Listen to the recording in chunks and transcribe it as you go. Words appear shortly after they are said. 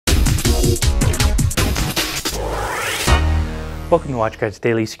Welcome to WatchGuard's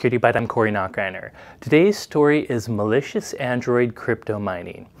Daily Security Byte. I'm Nachreiner. Today's story is malicious Android crypto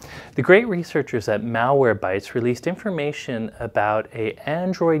mining. The great researchers at Byte released information about an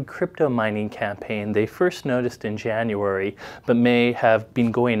Android crypto mining campaign they first noticed in January, but may have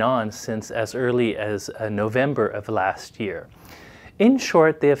been going on since as early as November of last year. In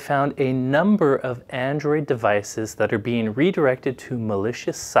short, they have found a number of Android devices that are being redirected to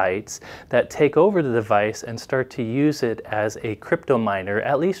malicious sites that take over the device and start to use it as a crypto miner,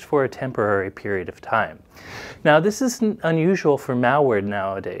 at least for a temporary period of time. Now, this isn't unusual for malware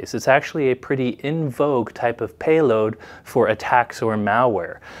nowadays. It's actually a pretty in vogue type of payload for attacks or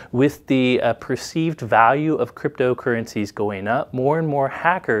malware. With the perceived value of cryptocurrencies going up, more and more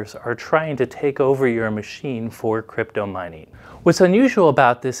hackers are trying to take over your machine for crypto mining. What's unusual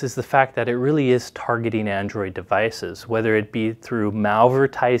about this is the fact that it really is targeting Android devices, whether it be through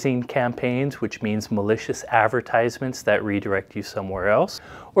malvertising campaigns, which means malicious advertisements that redirect you somewhere else,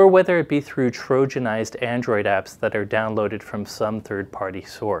 or whether it be through Trojanized Android apps that are downloaded from some third-party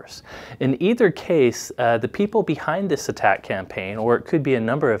source. In either case, the people behind this attack campaign, or it could be a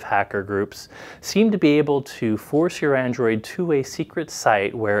number of hacker groups, seem to be able to force your Android to a secret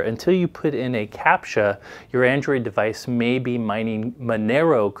site where until you put in a CAPTCHA, your Android device may be mining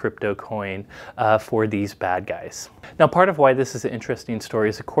Monero crypto coin for these bad guys. Now, part of why this is an interesting story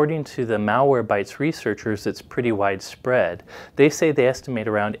is according to the Byte's researchers, it's pretty widespread. They say they estimate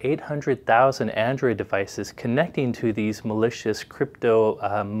around 800,000 Android devices connecting to these malicious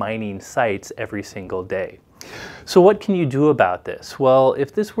crypto mining sites every single day. So what can you do about this? Well,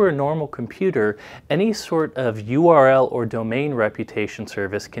 if this were a normal computer, any sort of URL or domain reputation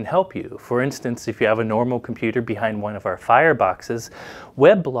service can help you. For instance, if you have a normal computer behind one of our fireboxes,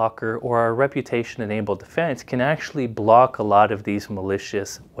 WebBlocker or our reputation-enabled defense can actually block a lot of these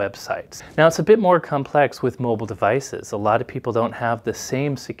malicious websites. Now, it's a bit more complex with mobile devices. A lot of people don't have the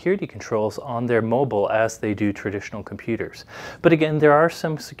same security controls on their mobile as they do traditional computers. But again, there are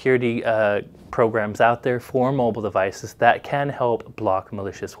some security programs out there for mobile devices that can help block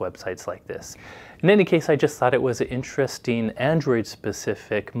malicious websites like this. In any case, I just thought it was an interesting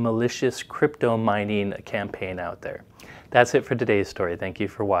Android-specific malicious crypto mining campaign out there. That's it for today's story. Thank you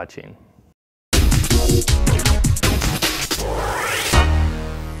for watching.